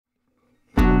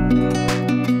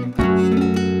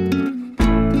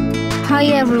Hi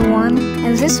everyone,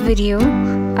 in this video,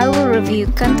 I will review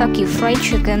Kentucky Fried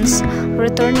Chicken's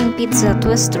returning pizza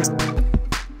twisters.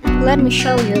 Let me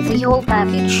show you the whole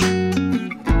package.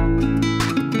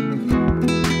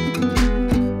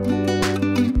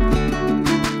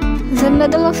 The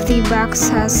middle of the box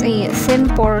has a thin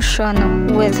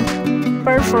portion with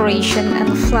perforation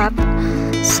and flap,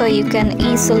 so you can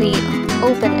easily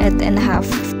open it in half.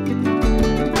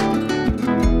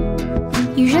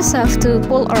 You just have to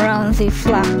pull around the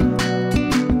flap.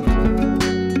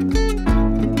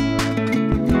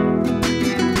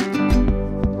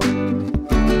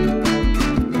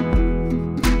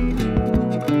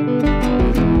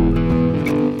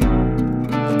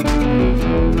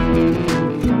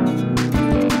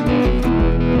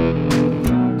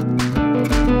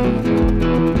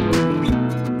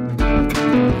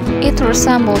 It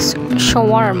resembles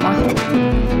shawarma.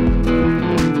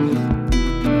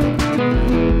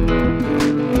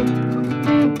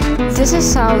 This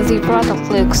is how the product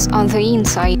looks on the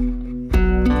inside.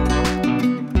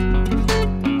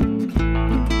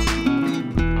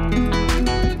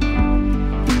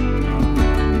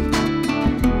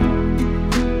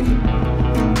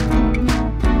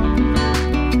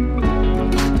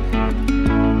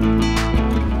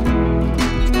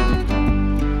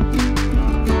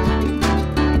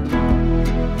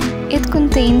 It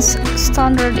contains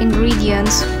standard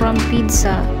ingredients from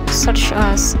pizza, such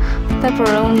as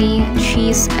pepperoni,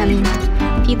 cheese, and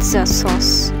pizza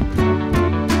sauce.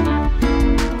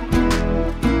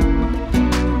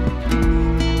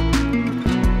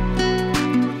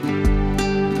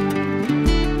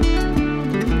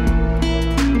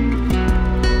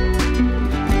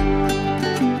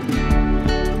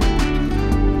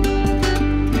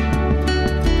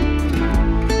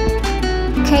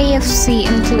 KFC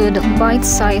include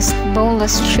bite-sized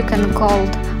boneless chicken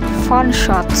called fun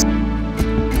shots.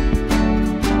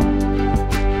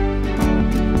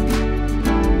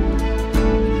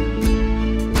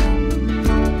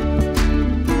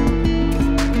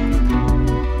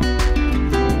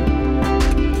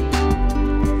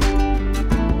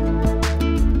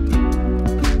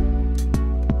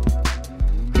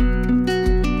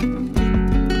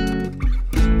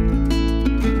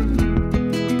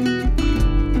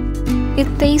 It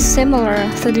tastes similar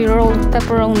to the rolled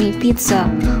pepperoni pizza,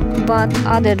 but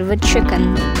added with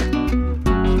chicken.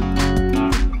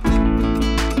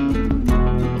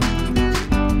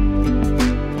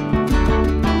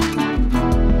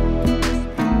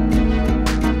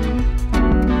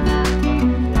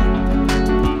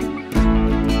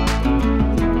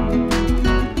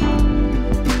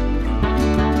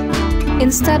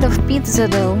 Instead of pizza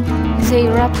dough, they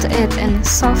wrapped it in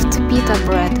soft pita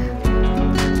bread.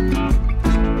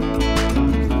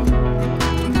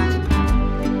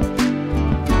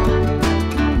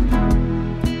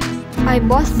 I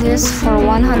bought this for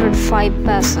 105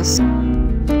 pesos.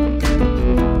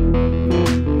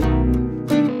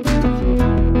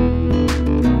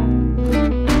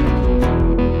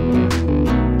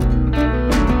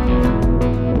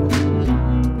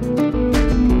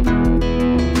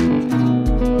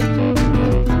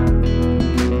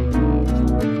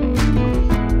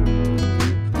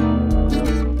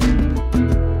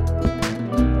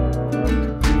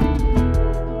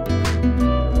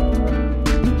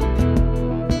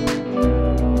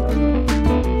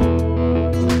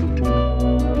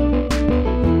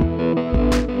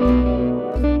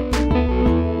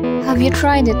 Have you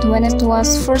tried it when it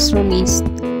was first released?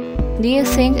 Do you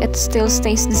think it still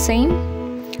stays the same?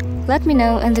 Let me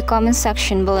know in the comment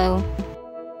section below.